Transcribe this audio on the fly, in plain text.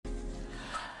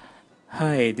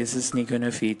Hi, this is Nico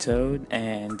Nafito,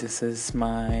 and this is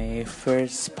my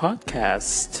first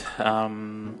podcast.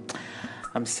 I'm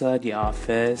still at the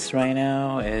office right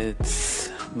now. It's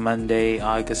Monday,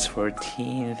 August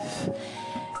 14th.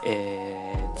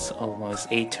 It's almost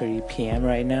 8:30 p.m.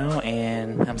 right now,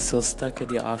 and I'm still stuck at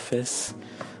the office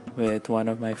with one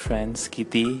of my friends,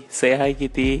 Kitty. Say hi,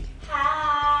 Kitty.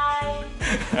 Hi.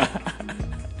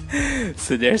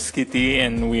 So there's Kitty,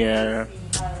 and we are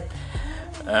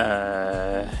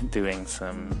doing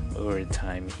some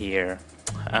overtime here.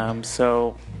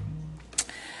 So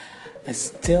I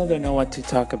still don't know what to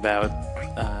talk about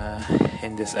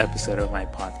in this episode of my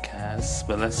podcast,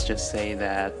 but let's just say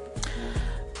that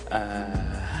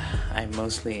I'm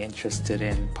mostly interested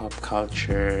in pop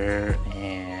culture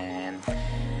and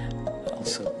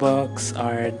also books,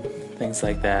 art, things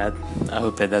like that. I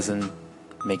hope that doesn't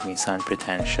make me sound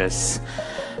pretentious.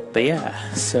 But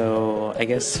yeah, so I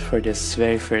guess for this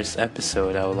very first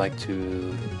episode, I would like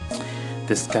to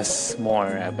discuss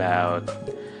more about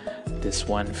this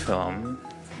one film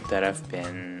that I've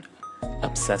been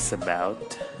obsessed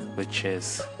about, which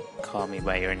is Call Me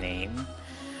By Your Name.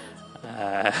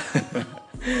 Uh,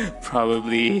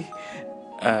 Probably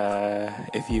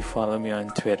if you follow me on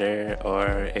Twitter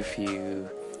or if you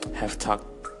have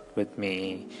talked with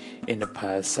me in the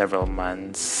past several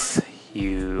months,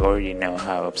 you already know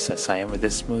how obsessed I am with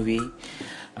this movie.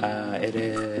 It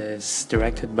is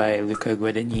directed by Luca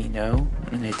Guadagnino,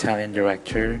 an Italian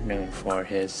director known for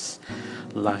his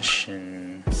lush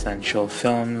and sensual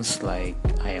films like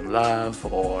I Am Love,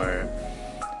 or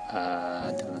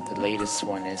the latest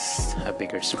one is A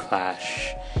Bigger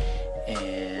Splash.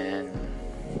 And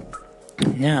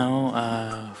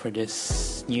now, for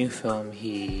this new film,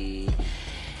 he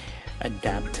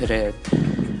adapted it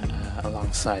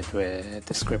alongside with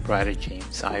the scriptwriter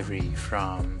James Ivory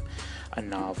from a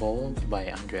novel by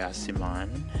Andrea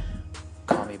Simon,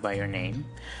 Call Me By Your Name.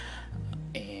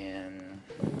 And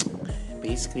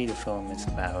basically the film is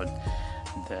about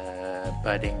the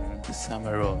budding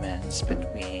summer romance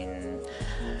between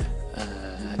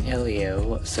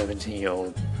Elio, a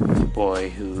 17-year-old boy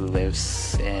who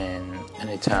lives in an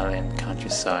Italian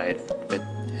countryside with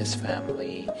his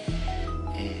family.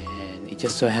 And it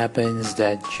just so happens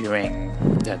that during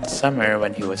that summer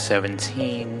when he was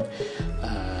 17,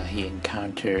 he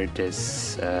encountered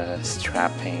this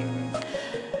strapping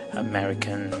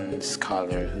American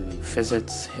scholar who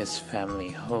visits his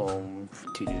family home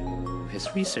to do his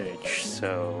research.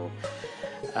 So,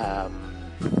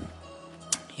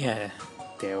 yeah,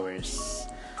 there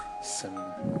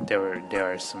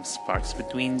are some sparks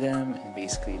between them, and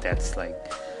basically that's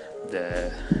like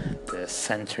the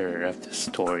center of the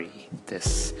story.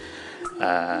 This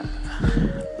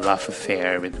love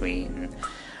affair between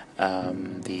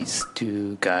these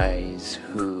two guys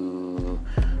who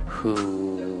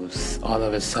all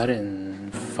of a sudden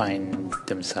find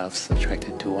themselves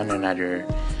attracted to one another,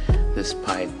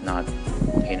 despite not,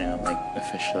 like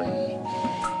officially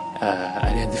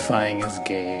identifying as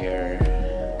gay or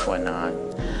whatnot.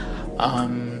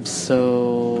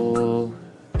 So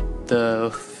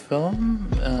the film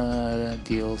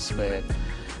deals with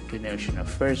the notion of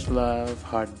first love,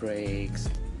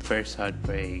 first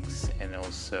heartbreaks, and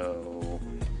also,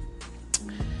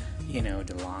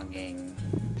 the longing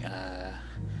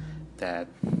that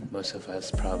most of us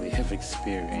probably have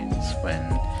experienced when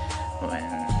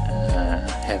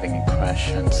having a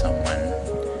crush on someone,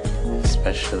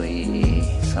 especially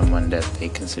someone that they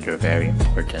consider very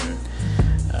important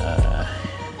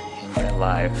in their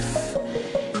life.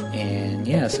 And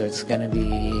yeah, so it's gonna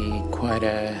be quite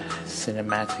a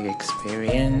cinematic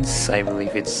experience. I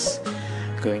believe it's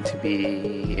going to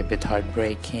be a bit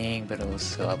heartbreaking but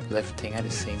also uplifting at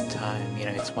the same time.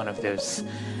 It's one of those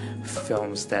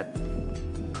films that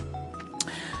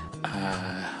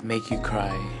make you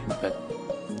cry but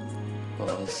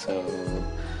will also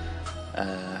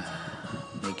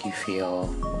make you feel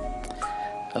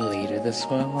elated as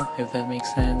well, if that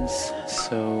makes sense.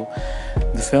 So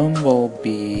the film will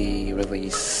be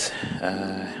released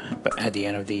at the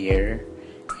end of the year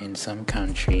in some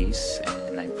countries,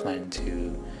 and I plan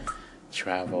to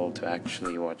travel to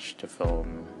actually watch the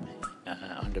film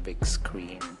on the big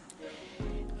screen.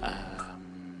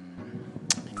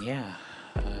 And yeah,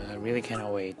 I really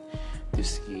cannot wait to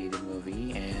see the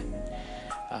movie. And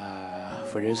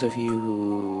for those of you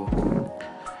who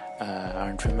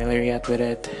aren't familiar yet with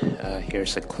it,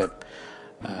 here's a clip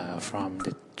from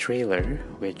the trailer,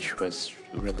 which was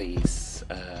released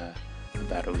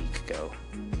about a week ago.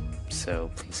 So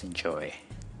please enjoy.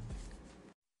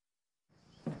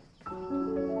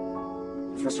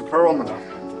 Professor Perlman.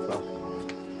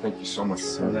 Thank you so much.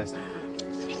 So nice.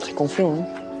 Très confiant, hein?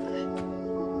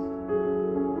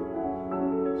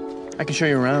 I can show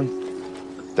you around.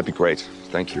 That'd be great.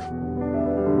 Thank you.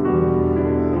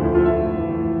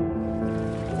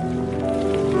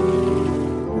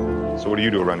 So what do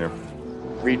you do around here?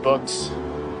 Read books,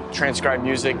 transcribe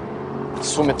music,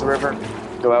 swim at the river,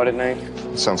 go out at night.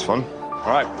 Sounds fun.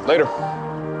 All right, later.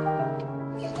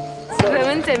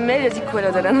 Veramente è meglio di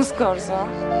quello dell'anno scorso.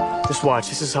 Just watch.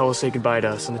 This is how we'll say goodbye to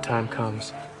us when the time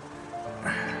comes.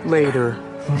 Later.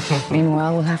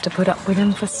 Meanwhile, we'll have to put up with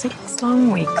him for 6 long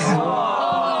weeks.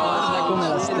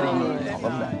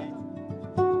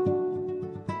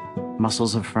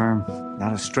 Muscles are firm.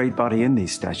 Not a straight body in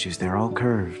these statues. They're all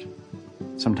curved.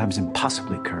 Sometimes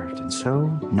impossibly curved, and so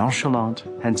nonchalant,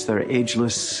 hence their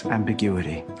ageless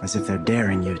ambiguity, as if they're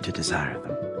daring you to desire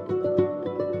them.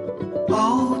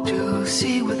 Oh, to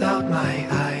see without my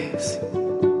eyes,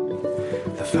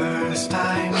 the first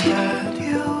time that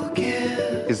you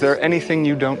give. Is there anything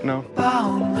you don't know?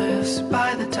 Boundless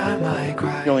by the time I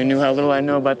cry. You only knew how little I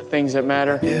know about the things that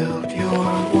matter. Build your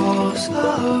walls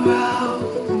around.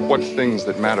 What things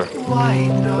that matter? White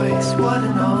noise, what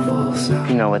an awful sound.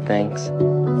 You know what things.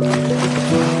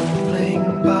 Rolling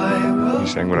by Are road. you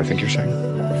saying what I think you're saying?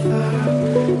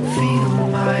 Feel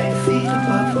my feet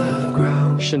above the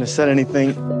ground. Shouldn't have said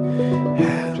anything.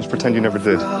 Just pretend you never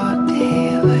did.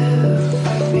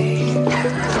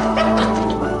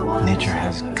 Nature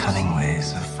has cunning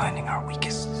ways of finding our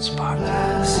weakest spot.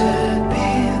 Blessed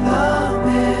be the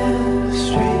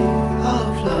mystery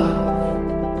of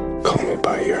love. Call me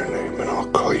by your name and I'll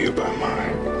call you by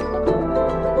mine.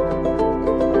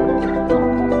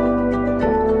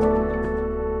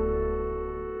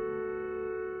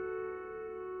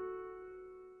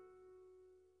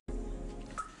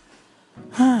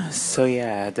 So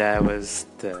yeah, that was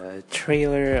the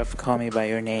trailer of Call Me By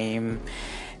Your Name,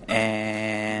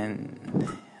 and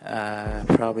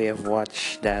probably have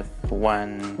watched that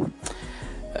one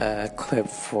clip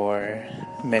for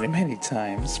many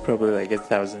times, probably like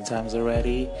 1,000 times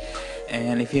already.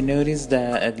 And if you notice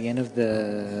that at the end of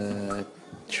the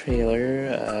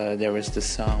trailer, there was the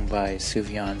song by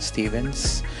Sufjan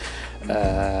Stevens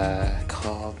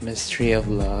called Mystery of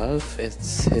Love.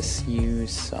 It's his new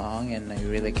song, and I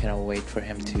really cannot wait for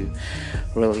him to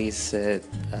release it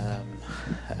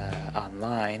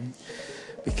online,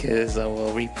 because I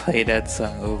will replay that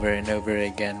song over and over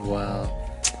again while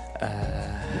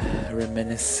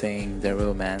reminiscing the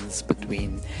romance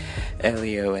between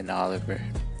Elio and Oliver.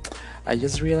 I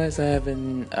just realized I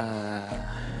haven't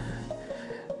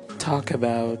talked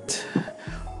about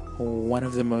one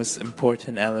of the most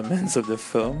important elements of the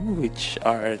film, which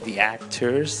are the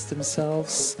actors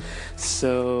themselves.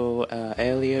 So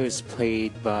Elio is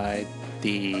played by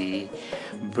the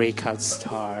breakout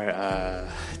star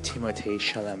Timothée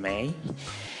Chalamet,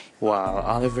 while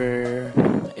Oliver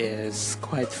is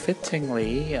quite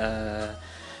fittingly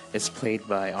is played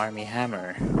by Armie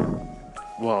Hammer.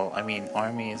 Well, I mean,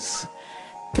 Armie is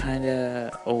kind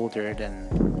of older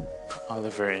than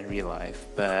Oliver in real life,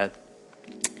 but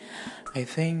I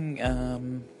think,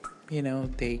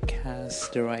 they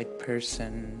cast the right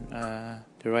person,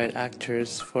 the right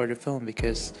actors for the film,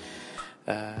 because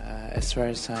as far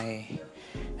as I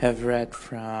have read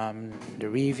from the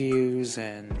reviews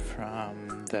and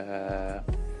from the,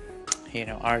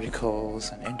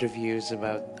 articles and interviews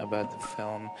about the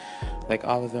film, like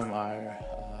all of the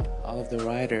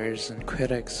writers and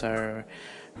critics are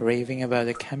raving about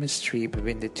the chemistry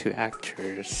between the two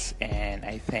actors, and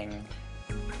I think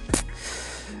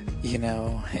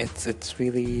it's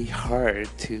really hard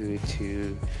to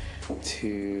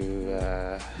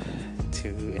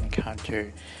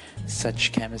encounter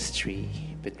such chemistry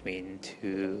between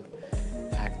two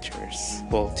actors,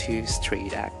 well, two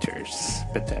straight actors,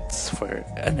 but that's for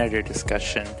another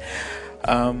discussion.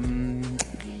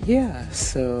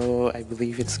 So I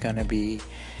believe it's gonna be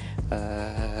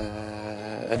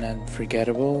an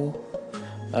unforgettable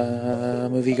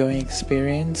movie-going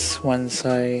experience once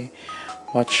I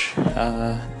watch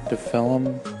the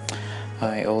film.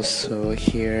 I also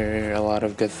hear a lot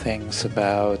of good things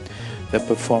about the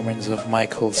performance of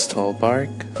Michael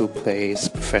Stolbarg, who plays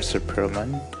Professor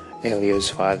Perlman, Elio's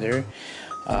father.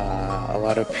 A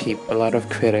lot of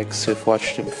critics who've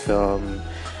watched the film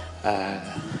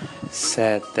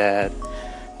said that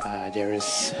there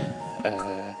is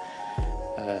a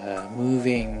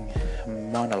moving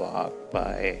monologue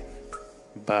by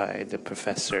the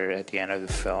professor at the end of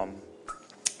the film,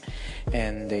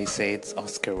 and they say it's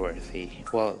Oscar worthy.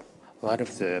 Well, a lot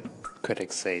of the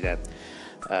critics say that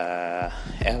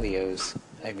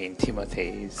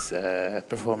Timothée's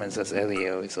performance as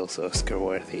Elio is also Oscar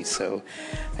worthy. So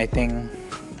I think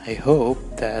I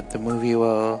hope that the movie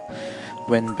will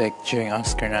win big during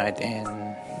Oscar night in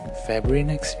February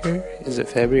next year. Is it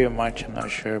February or March? I'm not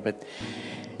sure, but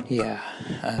yeah,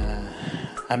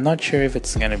 I'm not sure if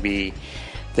it's gonna be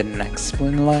the next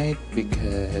Moonlight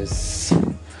because,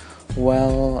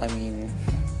 well, I mean,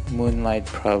 Moonlight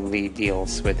probably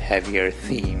deals with heavier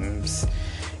themes.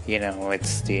 You know,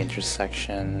 it's the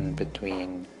intersection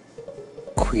between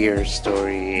queer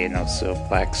story and also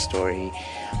black story.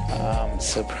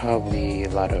 So probably a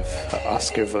lot of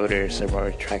Oscar voters are more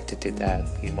attracted to that.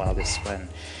 Meanwhile, this one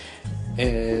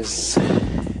is,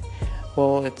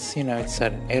 well, it's, you know, it's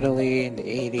set in Italy in the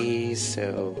 80s,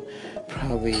 so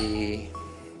probably,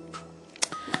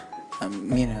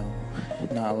 you know,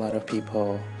 not a lot of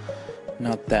people,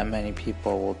 not that many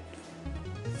people will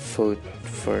vote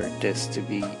for this to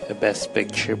be a best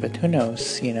picture, but who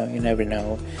knows, you know, you never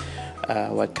know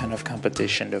what kind of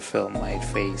competition the film might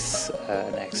face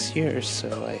next year.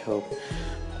 So I hope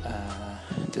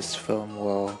this film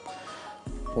will,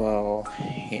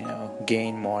 you know,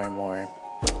 gain more and more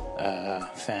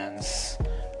fans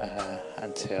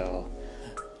until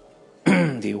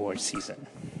the award season.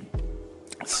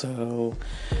 So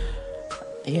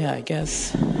yeah, I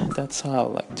guess that's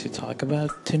all I'd like to talk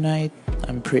about tonight.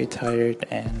 I'm pretty tired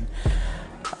and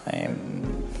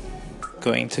I'm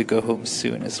going to go home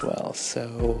soon as well.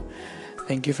 So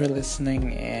thank you for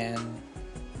listening and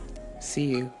see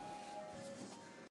you.